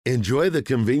Enjoy the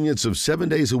convenience of 7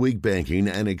 days a week banking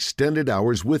and extended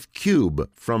hours with Cube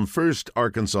from First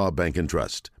Arkansas Bank and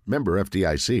Trust. Member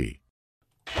FDIC.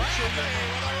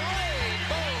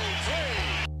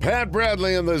 Pat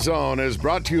Bradley in the Zone is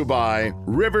brought to you by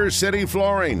River City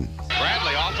Flooring.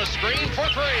 Bradley off a screen for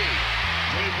three.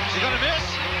 Is he going to miss?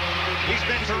 He's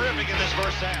been terrific in this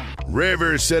first half.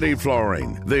 River City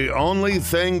Flooring. The only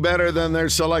thing better than their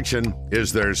selection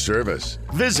is their service.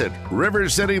 Visit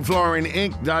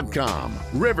RiverCityFlooringInc.com.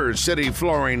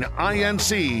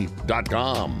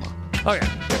 RiverCityFlooringInc.com. Okay.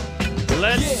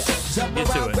 Let's get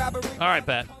to it. All right,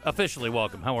 Pat. Officially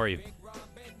welcome. How are you?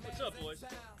 What's up, boys?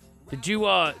 Did you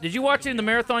watch it in the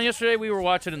marathon yesterday? We were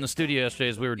watching in the studio yesterday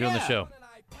as we were doing the show.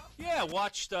 Yeah,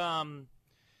 watched, kind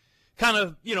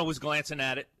of, was glancing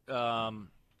at it.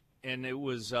 And it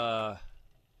was, back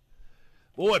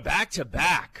to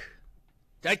back.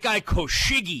 That guy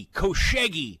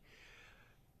Koshegi,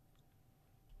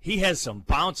 he has some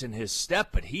bounce in his step,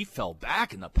 but he fell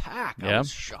back in the pack. Yeah. I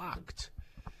was shocked.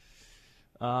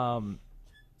 I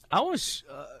was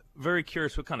very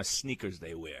curious what kind of sneakers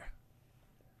they wear.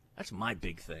 That's my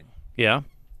big thing. Yeah.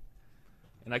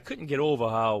 And I couldn't get over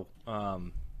how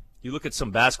you look at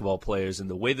some basketball players and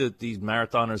the way that these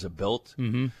marathoners are built,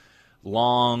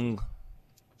 long,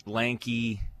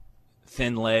 lanky,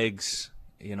 thin legs.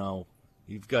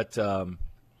 You've got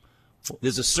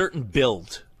there's a certain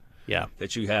build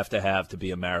that you have to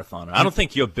be a marathoner. I don't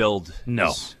think your build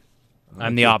is,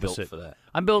 I'm the opposite. for that.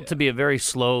 I'm built to be a very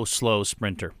slow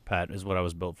sprinter, Pat, is what I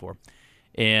was built for.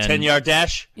 And 10-yard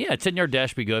dash? Yeah, 10-yard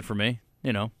dash be good for me,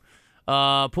 Pool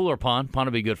or pond. Pond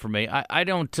would be good for me. I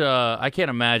can't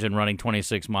imagine running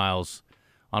 26 miles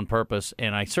on purpose,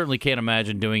 and I certainly can't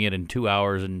imagine doing it in 2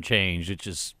 hours and change.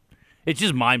 It's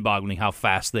just mind-boggling how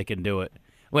fast they can do it.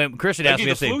 When Christian asked me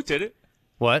Dougie the Flute did it.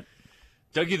 What?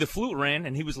 Dougie the Flute ran,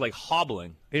 and he was like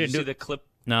hobbling. Did you see the clip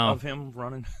of him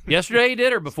running? Yesterday he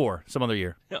did, or before? Some other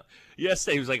year? Yeah.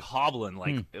 Yesterday he was like hobbling.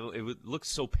 Like it looked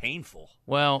so painful.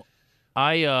 Well,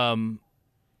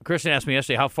 Christian asked me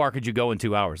yesterday, how far could you go in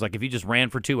 2 hours? Like if you just ran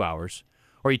for 2 hours,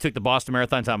 or you took the Boston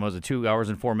Marathon time, was it 2 hours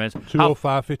and 4 minutes?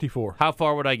 2:05:54. How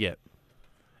far would I get?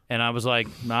 And I was like,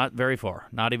 not very far,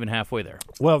 not even halfway there.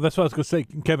 Well, that's what I was going to say.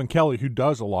 Kevin Kelly, who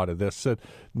does a lot of this, said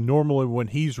normally when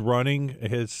he's running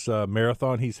his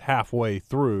marathon, he's halfway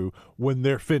through when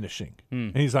they're finishing.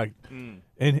 And he's like, and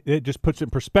it just puts it in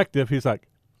perspective. He's like,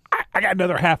 I got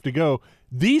another half to go.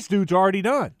 These dudes are already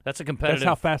done. That's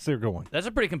how fast they're going. That's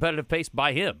a pretty competitive pace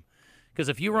by him. Because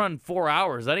if you run 4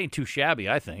 hours, that ain't too shabby,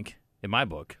 I think, in my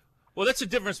book. Well, that's the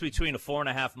difference between a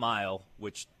 4.5 mile,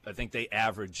 which I think they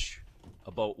average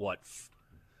about what?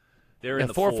 They're in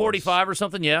the 4:45 or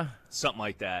something, yeah. Something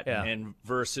like that. Yeah. And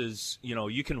versus,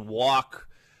 you can walk.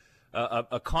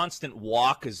 A constant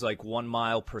walk is like 1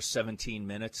 mile per 17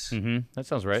 minutes. That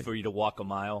sounds right. For you to walk a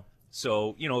mile.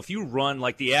 So, if you run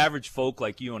like the average folk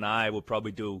like you and I would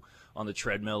probably do on the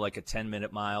treadmill like a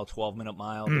 10-minute mile, 12-minute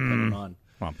mile, depending on.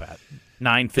 Come on, Pat.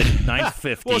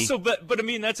 950. Well, but I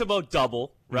mean, that's about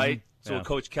double, right? So Yeah. what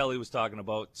Coach Kelly was talking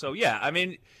about. So, yeah, I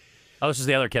mean. Oh, this is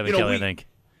the other Kevin Kelly, I think.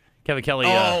 Kevin Kelly.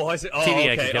 I see. TV okay.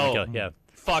 anchor Kevin Kelly, yeah.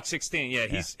 Fox 16,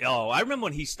 yeah. I remember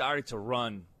when he started to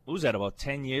run. What was that, about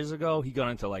 10 years ago? He got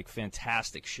into, like,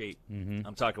 fantastic shape.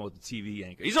 I'm talking about the TV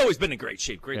anchor. He's always been in great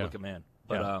shape, great-looking man.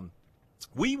 But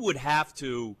we would have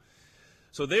to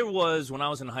 – so there was, when I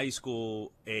was in high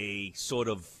school, a sort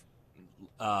of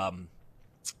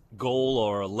goal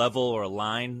or a level or a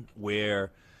line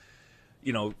where,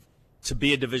 to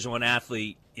be a Division I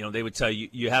athlete, they would tell you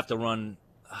you have to run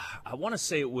I want to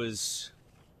say it was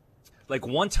like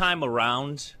one time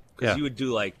around because you would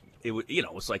do like it would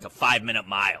it was like a 5-minute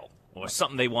mile or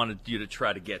something they wanted you to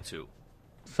try to get to.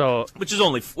 So which is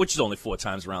only 4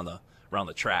 times around the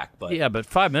track, but yeah, but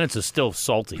 5 minutes is still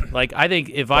salty. Like I think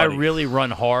if I really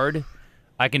run hard,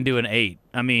 I can do an 8.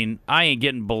 I mean, I ain't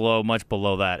getting much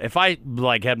below that. If I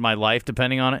like had my life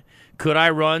depending on it, could I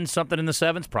run something in the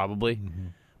 7s? Probably.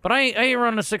 But I ain't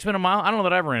running a 6-minute mile. I don't know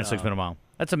that I ever ran a 6-minute mile.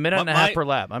 That's a minute and a half per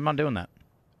lap. I'm not doing that.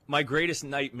 My greatest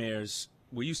nightmares,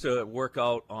 we used to work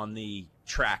out on the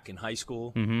track in high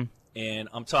school, and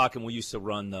I'm talking we used to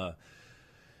run the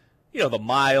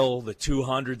mile, the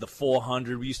 200, the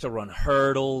 400. We used to run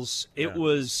hurdles. It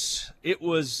was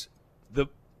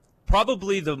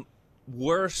probably the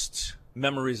worst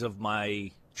memories of my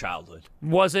childhood.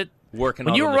 Was it? Working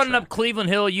when out you were on the running track. up Cleveland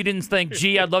Hill, you didn't think,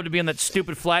 gee, I'd love to be on that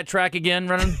stupid flat track again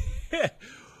running?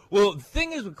 Well, the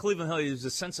thing is with Cleveland Hill, there's a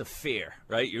sense of fear,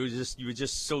 right? You were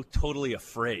just so totally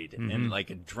afraid, and like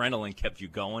adrenaline kept you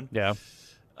going. Yeah.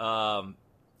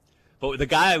 But the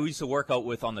guy I used to work out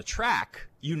with on the track,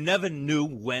 you never knew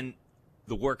when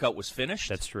the workout was finished.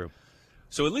 That's true.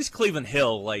 So at least Cleveland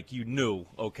Hill, like, you knew,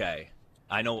 okay,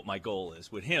 I know what my goal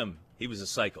is. With him, he was a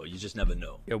psycho. You just never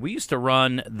knew. Yeah, we used to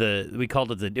run we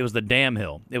called it it was the dam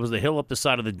hill. It was the hill up the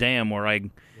side of the dam where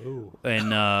Damn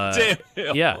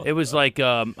hill. Yeah, it was like,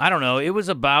 I don't know, it was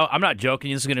about, I'm not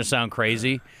joking, this is going to sound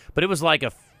crazy, but it was like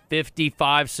a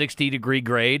 55, 60-degree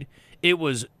grade. It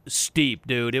was steep,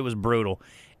 dude. It was brutal.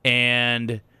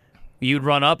 And you'd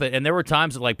run up it, and there were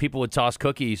times that, like, people would toss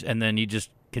cookies, and then you just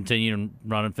continue and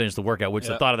run and finish the workout, which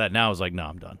the thought of that now is like, no,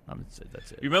 I'm done.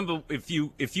 That's it. You remember if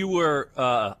you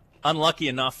were unlucky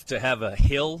enough to have a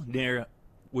hill near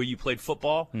where you played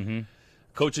football,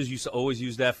 coaches used to always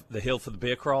use the hill for the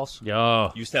bear crawls.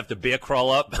 Oh. You used to have to bear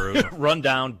crawl up, run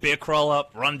down, bear crawl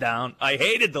up, run down. I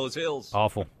hated those hills.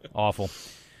 Awful.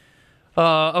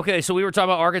 Okay, so we were talking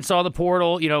about Arkansas, the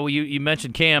portal. You know, you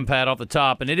mentioned Cam, Pat, off the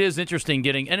top, and it is interesting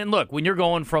getting – and then look, when you're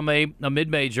going from a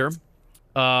mid-major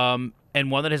and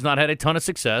one that has not had a ton of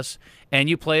success, and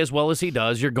you play as well as he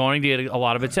does, you're going to get a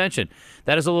lot of attention.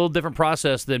 That is a little different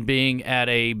process than being at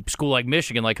a school like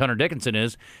Michigan, like Hunter Dickinson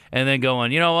is, and then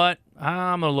going, you know what,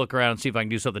 I'm going to look around and see if I can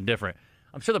do something different.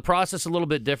 I'm sure the process is a little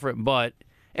bit different, but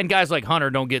 – and guys like Hunter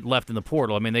don't get left in the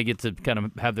portal. I mean, they get to kind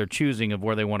of have their choosing of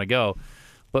where they want to go.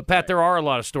 But, Pat, there are a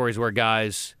lot of stories where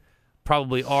guys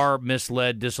probably are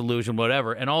misled, disillusioned,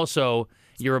 whatever, and also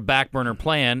you're a back burner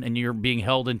plan and you're being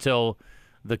held until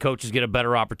the coaches get a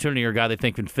better opportunity or a guy they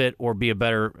think can fit or be a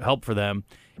better help for them.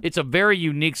 It's a very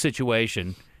unique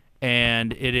situation,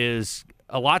 and it is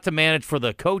a lot to manage for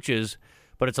the coaches,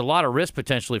 but it's a lot of risk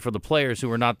potentially for the players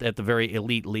who are not at the very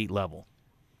elite level.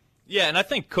 Yeah, and I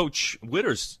think Coach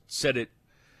Witters said it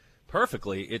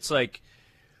perfectly. It's like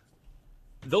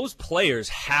those players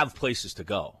have places to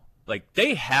go. Like,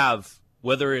 they have,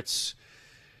 whether it's,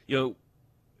 you know,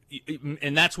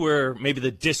 and that's where maybe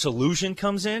the disillusion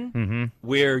comes in,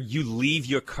 where you leave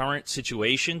your current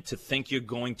situation to think you're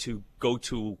going to go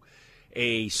to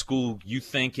a school you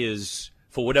think is,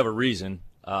 for whatever reason,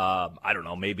 I don't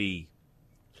know, maybe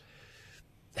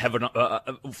have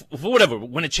for whatever,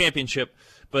 win a championship.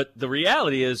 But the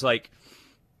reality is, like,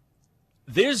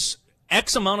 there's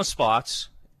X amount of spots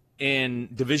in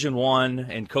Division I,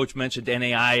 and Coach mentioned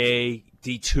NAIA,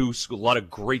 D2 school, a lot of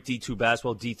great D2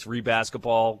 basketball, D3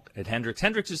 basketball at Hendricks.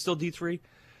 Hendricks is still D3?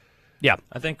 Yeah.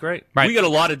 I think, right? Right. We got a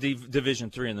lot of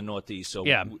Division III in the Northeast, so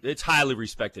yeah, it's highly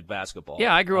respected basketball.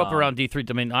 Yeah, I grew up around D3.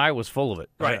 I mean, Iowa's full of it.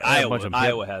 Right,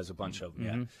 Iowa has a bunch of them,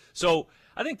 yeah. So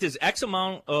I think there's X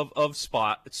amount of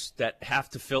spots that have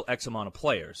to fill X amount of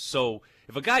players. So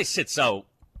if a guy sits out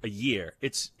a year,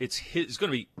 it's going to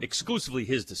be exclusively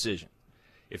his decision.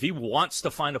 If he wants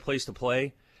to find a place to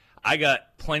play, I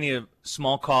got plenty of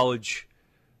small college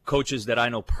coaches that I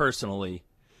know personally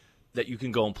that you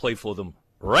can go and play for them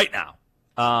right now.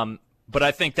 But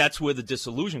I think that's where the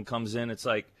disillusion comes in. It's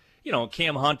like, you know,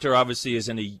 Cam Hunter obviously is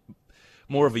in a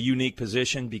more of a unique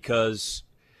position because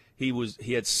he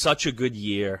had such a good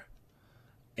year,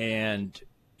 and,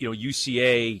 you know,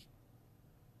 UCA,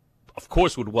 of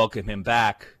course, would welcome him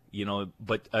back, you know,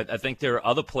 but I think there are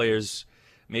other players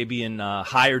maybe in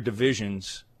higher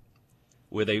divisions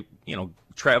where they, you know,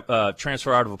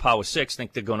 transfer out of a Power 6,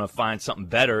 think they're going to find something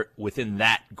better within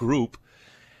that group,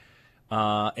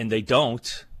 and they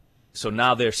don't. So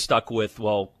now they're stuck with,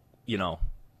 well, you know,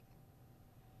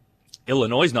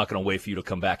 Illinois is not going to wait for you to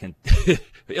come back, and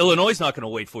Illinois is not going to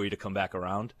wait for you to come back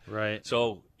around. Right.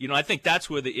 So, you know, I think that's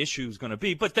where the issue is going to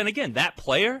be. But then again, that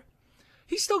player,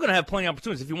 he's still going to have plenty of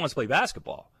opportunities if he wants to play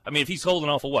basketball. I mean, if he's holding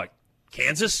off of what,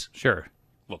 Kansas? Sure.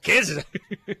 Well, Kansas.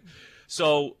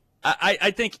 So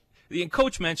I think the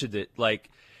coach mentioned it. Like,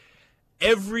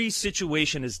 every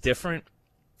situation is different.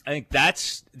 I think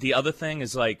that's the other thing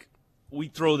is, like, we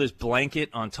throw this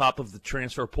blanket on top of the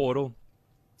transfer portal,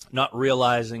 not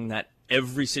realizing that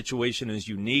every situation is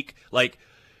unique. Like,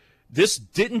 this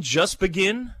didn't just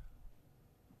begin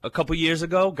a couple years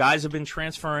ago. Guys have been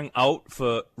transferring out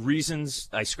for reasons.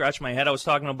 I scratched my head. I was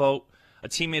talking about a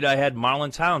teammate I had,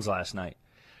 Marlon Towns, last night.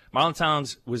 Marlon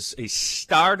Towns was a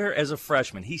starter as a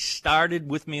freshman. He started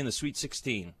with me in the Sweet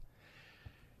 16.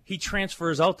 He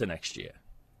transfers out the next year.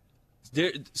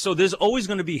 So there's always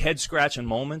going to be head-scratching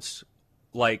moments,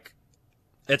 like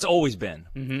it's always been.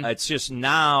 It's just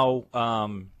now,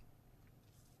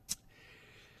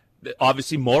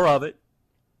 obviously, more of it,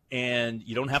 and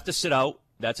you don't have to sit out.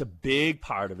 That's a big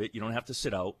part of it. You don't have to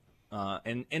sit out.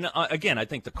 And again, I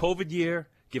think the COVID year,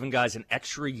 giving guys an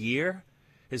extra year,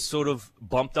 has sort of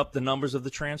bumped up the numbers of the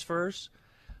transfers.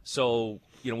 So,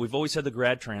 you know, we've always had the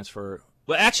grad transfer.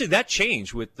 Well, actually, that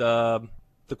changed with the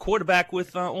quarterback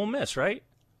with Ole Miss, right?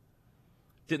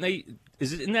 Didn't they?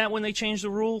 Isn't that when they changed the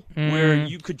rule where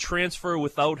you could transfer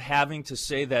without having to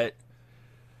say that?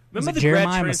 Remember the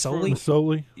Jeremiah grad transfer?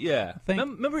 Masoli? Yeah. think.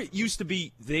 Remember it used to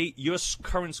be your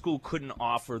current school couldn't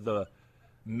offer the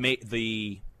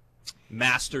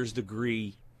master's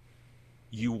degree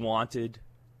you wanted.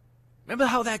 Remember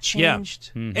how that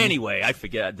changed? Yeah. Mm-hmm. Anyway, I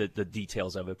forget the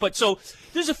details of it. But so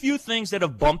there's a few things that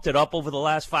have bumped it up over the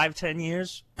last 5-10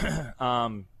 years.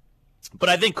 But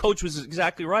I think Coach was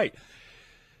exactly right.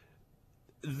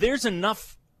 There's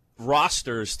enough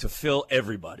rosters to fill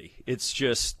everybody. It's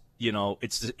just,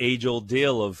 it's the age-old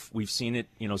deal of we've seen it,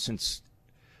 since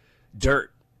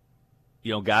dirt.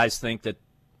 Guys think that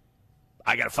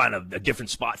I got to find a different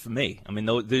spot for me. I mean,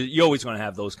 you're always going to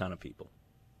have those kind of people.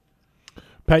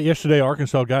 Pat, yesterday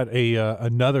Arkansas got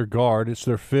another guard. It's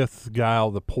their 5th guy out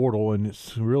of the portal, and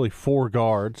it's really 4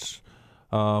 guards.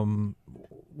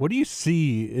 What do you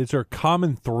see? Is there a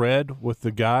common thread with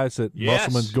the guys that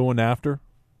Musselman's going after?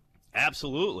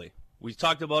 Absolutely. We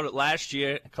talked about it last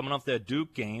year coming off that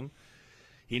Duke game.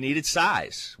 He needed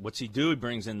size. What's he do? He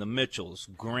brings in the Mitchells,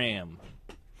 Graham.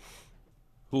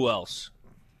 Who else?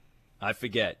 I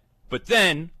forget. But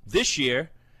then this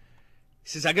year, he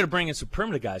says, I got to bring in some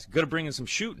perimeter guys. Got to bring in some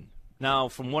shooting. Now,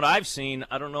 from what I've seen,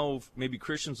 I don't know if maybe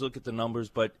Christians look at the numbers,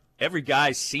 but every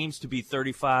guy seems to be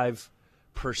 35%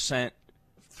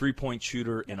 three-point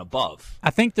shooter and above. I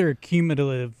think their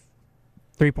cumulative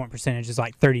three-point percentage is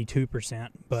like 32%.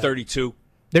 But 32.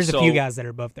 There's a few guys that are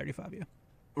above 35, yeah.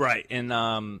 Right. And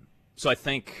so I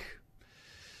think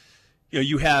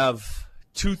you have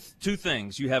two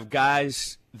things. You have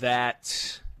guys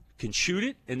that can shoot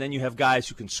it, and then you have guys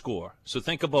who can score. So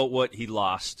think about what he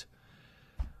lost.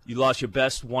 You lost your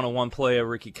best one-on-one player,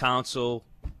 Ricky Council,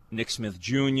 Nick Smith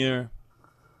Jr.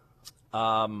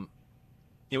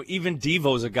 Even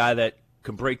Devo's a guy that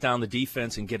can break down the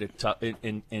defense and get it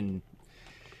and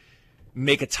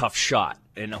make a tough shot.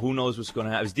 And who knows what's going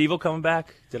to happen? Is Devo coming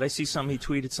back? Did I see something? He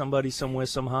tweeted somebody somewhere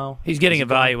somehow. He's getting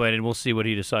evaluated. We'll see what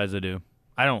he decides to do.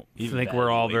 I don't think we're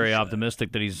all very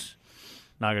optimistic that he's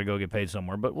not going to go get paid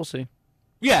somewhere, but we'll see.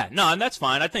 Yeah, no, and that's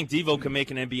fine. I think Devo can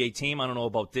make an NBA team. I don't know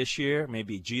about this year,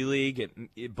 maybe G League,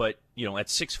 but at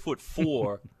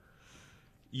 6'4",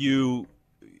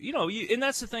 and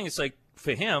that's the thing. It's like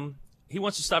for him, he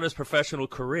wants to start his professional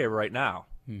career right now,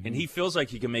 and he feels like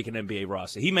he can make an NBA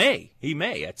roster. He may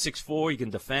at 6'4", he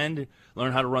can defend,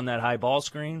 learn how to run that high ball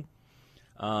screen.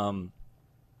 So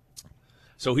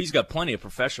he's got plenty of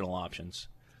professional options.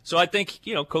 So I think,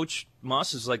 Coach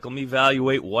Muss is like, let me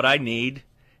evaluate what I need.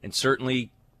 And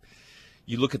certainly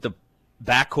you look at the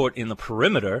backcourt in the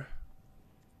perimeter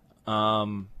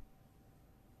and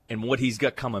what he's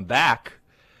got coming back.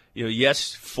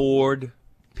 Yes, Ford,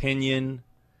 Pinion.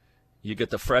 You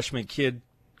get the freshman kid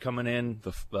coming in,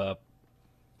 the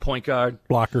point guard.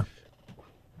 Blocker.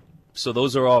 So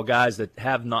those are all guys that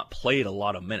have not played a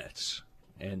lot of minutes.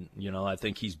 And, I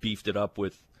think he's beefed it up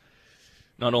with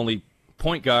not only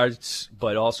point guards,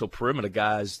 but also perimeter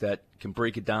guys that can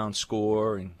break it down,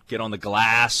 score, and get on the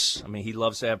glass. I mean, he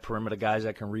loves to have perimeter guys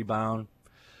that can rebound.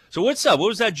 So what's up? What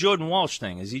was that Jordan Walsh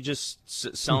thing? Is he just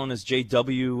selling his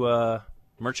JW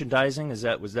merchandising? Was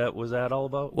that all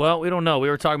about? Well, we don't know. We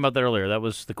were talking about that earlier. That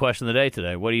was the question of the day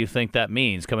today. What do you think that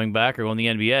means? Coming back or going to the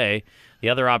NBA? The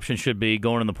other option should be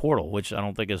going in the portal, which I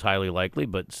don't think is highly likely,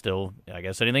 but still, I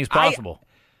guess anything's possible.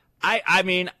 I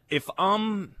mean, if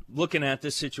I'm looking at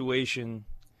this situation,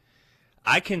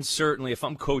 I can certainly, if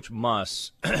I'm Coach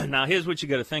Muss, now here's what you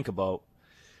got to think about.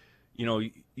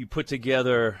 You put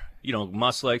together,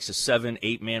 Muss likes a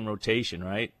 7-8 man rotation,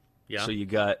 right? Yeah. So you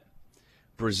got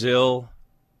Brazil,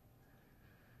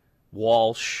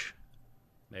 Walsh.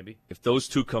 Maybe. If those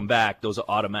two come back, those are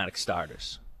automatic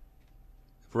starters.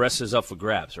 The rest is up for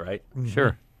grabs, right?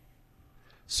 Sure.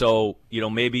 So,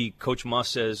 maybe Coach Muss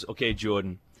says, okay,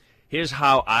 Jordan, here's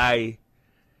how I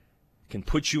can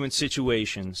put you in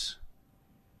situations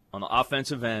on the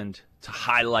offensive end to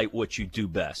highlight what you do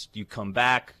best. You come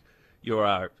back, you're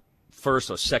our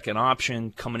first or second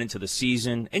option coming into the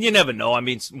season, and you never know. I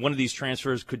mean, one of these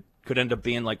transfers could end up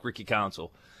being like Ricky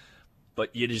Council,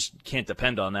 but you just can't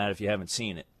depend on that if you haven't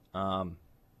seen it.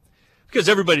 Because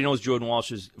everybody knows Jordan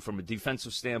Walsh is, from a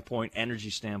defensive standpoint, energy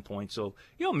standpoint. So,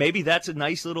 maybe that's a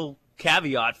nice little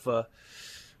caveat for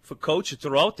Coach to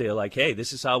throw out there, like, hey,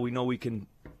 this is how we know we can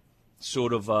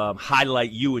sort of highlight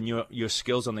you and your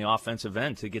skills on the offensive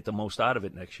end to get the most out of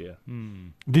it next year.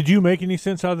 Did you make any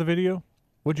sense out of the video?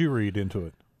 What'd you read into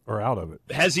it or out of it?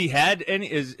 Has he had any?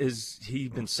 Is he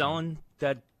been selling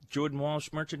that Jordan Walsh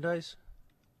merchandise?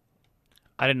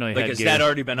 I didn't know he like, had has gear. that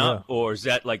already been up, or is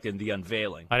that like in the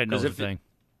unveiling? I didn't know the thing.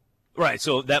 Right,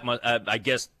 so that must, I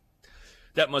guess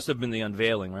That must have been the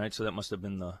unveiling, right? So that must have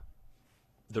been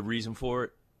the reason for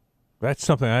it. That's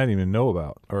something I didn't even know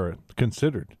about or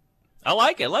considered. I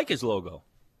like it. I like his logo.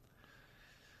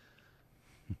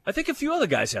 I think a few other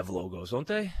guys have logos, don't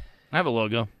they? I have a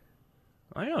logo.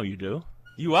 I know you do.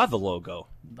 You are the logo.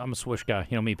 I'm a Swish guy.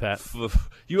 You know me, Pat.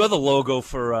 You are the logo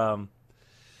for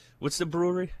what's the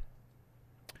brewery?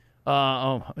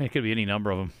 It could be any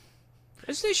number of them.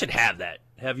 They should have that.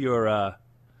 Have your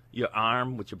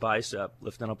arm with your bicep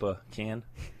lifting up a can.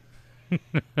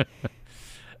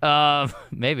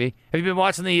 Maybe. Have you been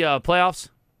watching the playoffs?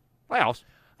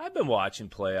 I've been watching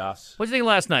playoffs. What'd you think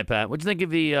last night, Pat? What'd you think of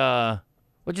the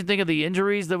what'd you think of the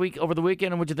injuries over the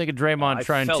weekend, and what'd you think of Draymond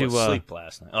trying to? I fell asleep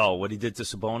last night. Oh, what he did to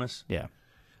Sabonis? Yeah.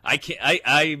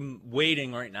 I'm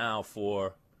waiting right now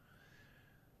for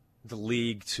the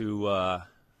league to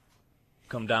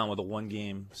come down with a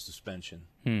 1-game suspension.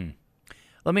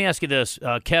 Let me ask you this.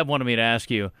 Kev wanted me to ask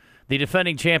you, the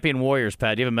defending champion Warriors,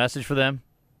 Pat, do you have a message for them?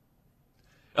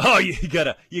 Oh, you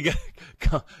don't have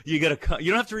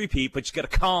to repeat, but you gotta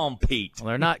compete. Well,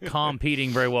 they're not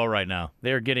competing very well right now.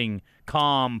 They're getting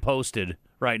posted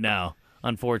right now,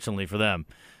 unfortunately for them.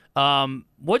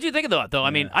 What did you think of that, though? I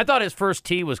mean, I thought his first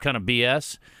tee was kind of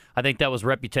BS. I think that was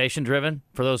reputation driven.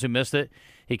 For those who missed it,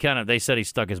 they said he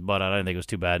stuck his butt out. I didn't think it was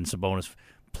too bad, and Sabonis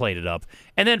played it up.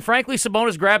 And then, frankly,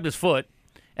 Sabonis grabbed his foot,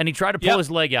 and he tried to pull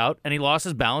his leg out, and he lost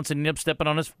his balance, and he ended up stepping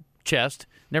on his chest.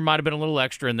 There might have been a little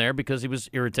extra in there because he was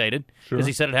irritated, because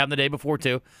he said it happened the day before,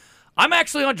 too. I'm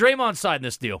actually on Draymond's side in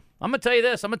this deal. I'm going to tell you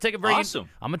this. I'm going to take a very awesome.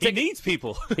 He needs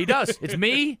people. He does. It's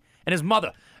me and his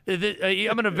mother.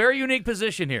 I'm in a very unique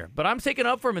position here, but I'm taking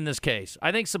up for him in this case.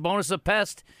 I think Sabonis is a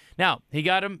pest. Now, he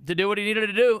got him to do what he needed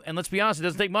to do, and let's be honest, it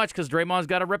doesn't take much because Draymond's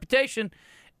got a reputation,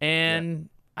 and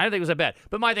I don't think it was that bad.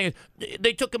 But my thing is,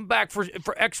 they took him back for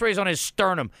x-rays on his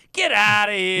sternum. Get out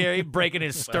of here. He's breaking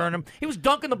his sternum. He was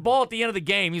dunking the ball at the end of the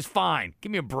game. He's fine.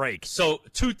 Give me a break. So,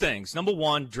 2 things. Number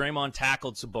 1, Draymond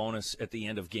tackled Sabonis at the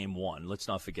end of game 1. Let's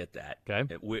not forget that.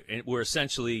 Okay. We're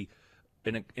essentially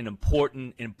an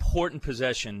important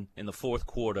possession in the fourth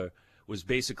quarter was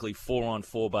basically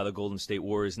 4-on-4 by the Golden State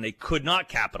Warriors, and they could not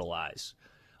capitalize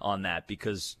on that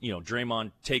because, Draymond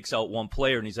takes out one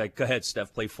player and he's like, go ahead,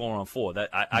 Steph, play 4-on-4.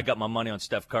 I got my money on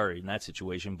Steph Curry in that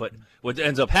situation. But what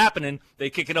ends up happening,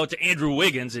 they kick it out to Andrew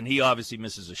Wiggins, and he obviously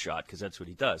misses a shot because that's what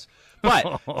he does.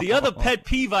 But the other pet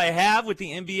peeve I have with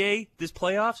the NBA this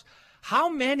playoffs, how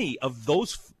many of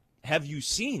those have you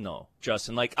seen, though,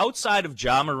 Justin? Like, outside of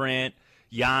Ja Morant,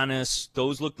 Giannis,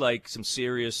 those look like some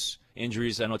serious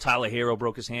injuries. I know Tyler Hero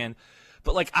broke his hand.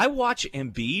 But, like, I watch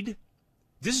Embiid.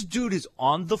 This dude is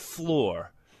on the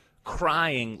floor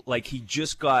crying like he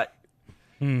just got,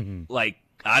 like,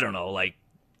 I don't know, like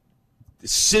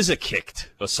scissor kicked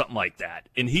or something like that.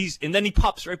 And then he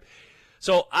pops right.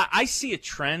 So I see a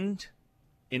trend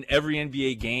in every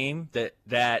NBA game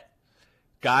that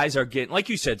guys are getting, like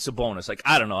you said, Sabonis. Like,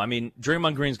 I don't know. I mean,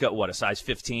 Draymond Green's got, a size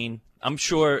 15? I'm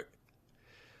sure,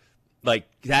 like,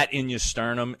 that in your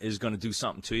sternum is going to do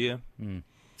something to you.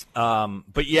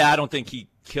 But, yeah, I don't think he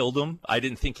killed him. I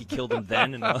didn't think he killed him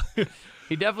then.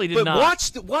 He definitely did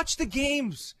not. But watch the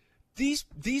games.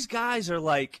 These guys are,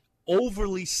 like,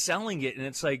 overly selling it, and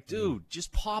it's like, dude,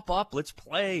 just pop up. Let's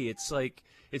play. It's like,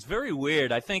 it's very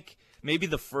weird. I think maybe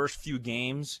the first few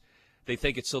games they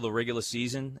think it's still the regular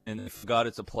season, and they forgot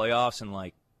it's the playoffs, and,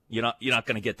 like, you're not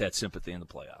going to get that sympathy in the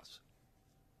playoffs.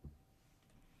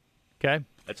 Okay.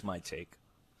 That's my take.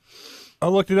 I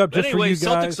looked it up just for you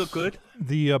guys. Celtics look good.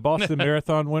 The Boston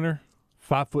Marathon winner,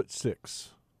 5'6".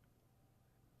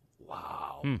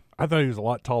 Wow. I thought he was a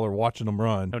lot taller watching him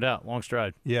run. No doubt. Long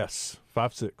stride. Yes,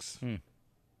 5'6".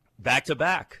 Back to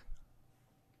back.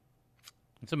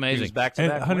 It's amazing. He was back to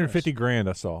And back. $150,000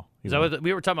 I saw. We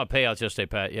were talking about payouts yesterday,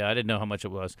 Pat. Yeah, I didn't know how much it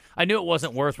was. I knew it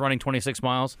wasn't worth running 26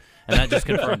 miles, and that just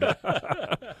confirmed it.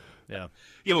 Yeah.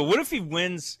 Yeah, but what if he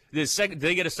wins? Do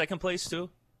they get a second place too?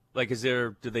 Like,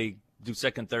 do they do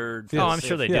second, third? Oh, I'm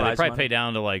sure they do. They prize probably money? pay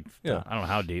down to, like, I don't know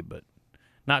how deep, but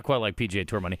not quite like PGA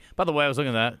Tour money. By the way, I was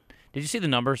looking at that. Did you see the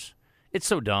numbers? It's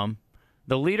so dumb.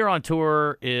 The leader on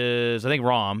tour is, I think,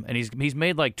 Rahm, and he's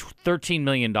made like $13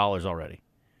 million already.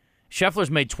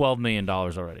 Scheffler's made $12 million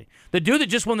already. The dude that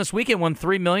just won this weekend won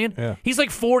 $3 million. Yeah. He's like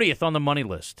 40th on the money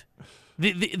list.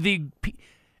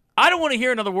 I don't want to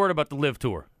hear another word about the LIV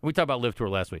Tour. We talked about LIV Tour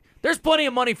last week. There's plenty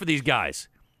of money for these guys.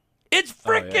 It's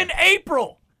freaking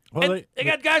April. Well, and they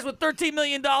got guys with $13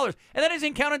 million, and that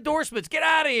doesn't count endorsements. Get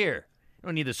out of here. You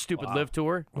don't need this stupid LIV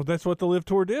Tour. Well, that's what the LIV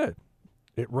Tour did.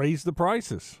 It raised the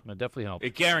prices. That definitely helped.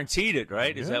 It guaranteed it,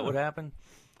 right? Is that what happened?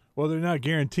 Well, they're not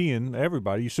guaranteeing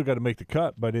everybody. You still got to make the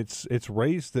cut, but it's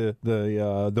raised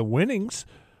the winnings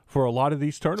for a lot of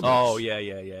these tournaments. Oh, yeah.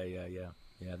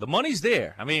 The money's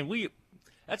there. I mean,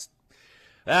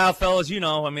 fellas, you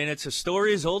know, I mean, it's a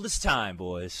story as old as time,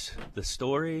 boys. The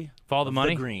story Follow the of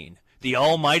money? the green. The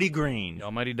almighty green. The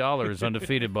almighty dollar is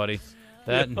undefeated, buddy.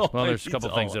 That, well, there's a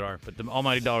couple things that are, but the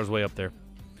almighty dollar is way up there.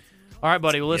 All right,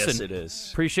 buddy. Well, listen. Yes, it is.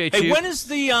 Appreciate you. you. Hey, when is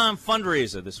the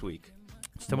fundraiser this week?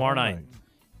 It's tomorrow night.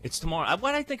 It's tomorrow.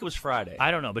 Why did I think it was Friday?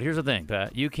 I don't know, but here's the thing,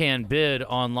 Pat. You can bid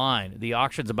online. The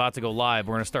auction's about to go live.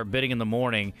 We're going to start bidding in the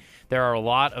morning. There are a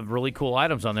lot of really cool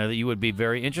items on there that you would be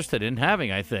very interested in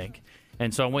having, I think.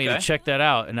 And so I want you to check that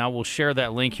out, and I will share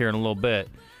that link here in a little bit.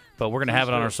 But we're going to have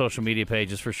it on our social media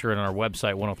pages for sure, and on our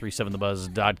website,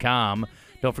 1037thebuzz.com.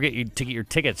 Don't forget to get your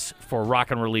tickets for Rock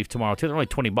and Relief tomorrow, too. They're only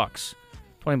 $20.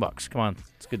 $20. Come on.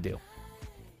 It's a good deal.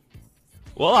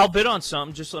 Well, I'll bid on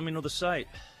something. Just let me know the site.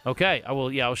 Okay. I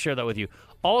will. Yeah, I'll share that with you.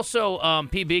 Also,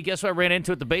 PB, guess what I ran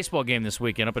into at the baseball game this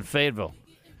weekend up in Fayetteville?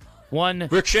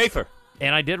 Rick Schaefer.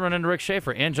 And I did run into Rick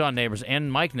Schaefer and John Neighbors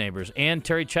and Mike Neighbors and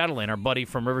Terry Chatelain, our buddy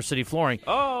from River City Flooring.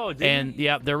 Oh, and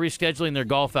yeah, they're rescheduling their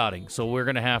golf outing, so we're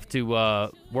going to have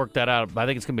to work that out. I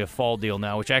think it's going to be a fall deal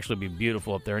now, which actually would be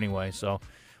beautiful up there anyway. So,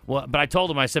 well, but I told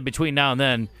them, I said between now and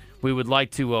then we would like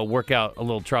to work out a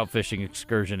little trout fishing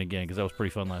excursion again because that was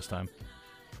pretty fun last time.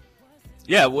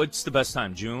 Yeah, what's the best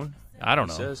time? June? I don't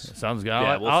know. It sounds good.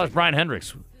 Yeah, I'll ask Brian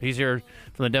Hendricks. He's here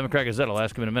from the Democrat Gazette. I'll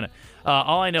ask him in a minute.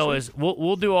 All I know is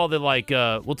we'll do all the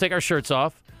we'll take our shirts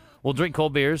off, we'll drink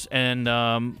cold beers, and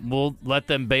we'll let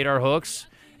them bait our hooks,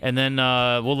 and then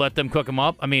we'll let them cook them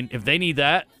up. I mean, if they need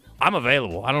that, I'm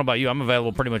available. I don't know about you. I'm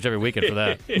available pretty much every weekend for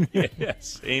that.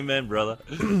 Yes. Amen, brother.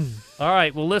 All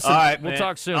right. Well, listen. All right, we'll man.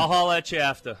 talk soon. I'll holler at you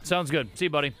after. Sounds good. See you,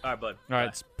 buddy. All right, bud. All right.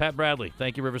 It's Pat Bradley.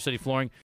 Thank you, River City Flooring.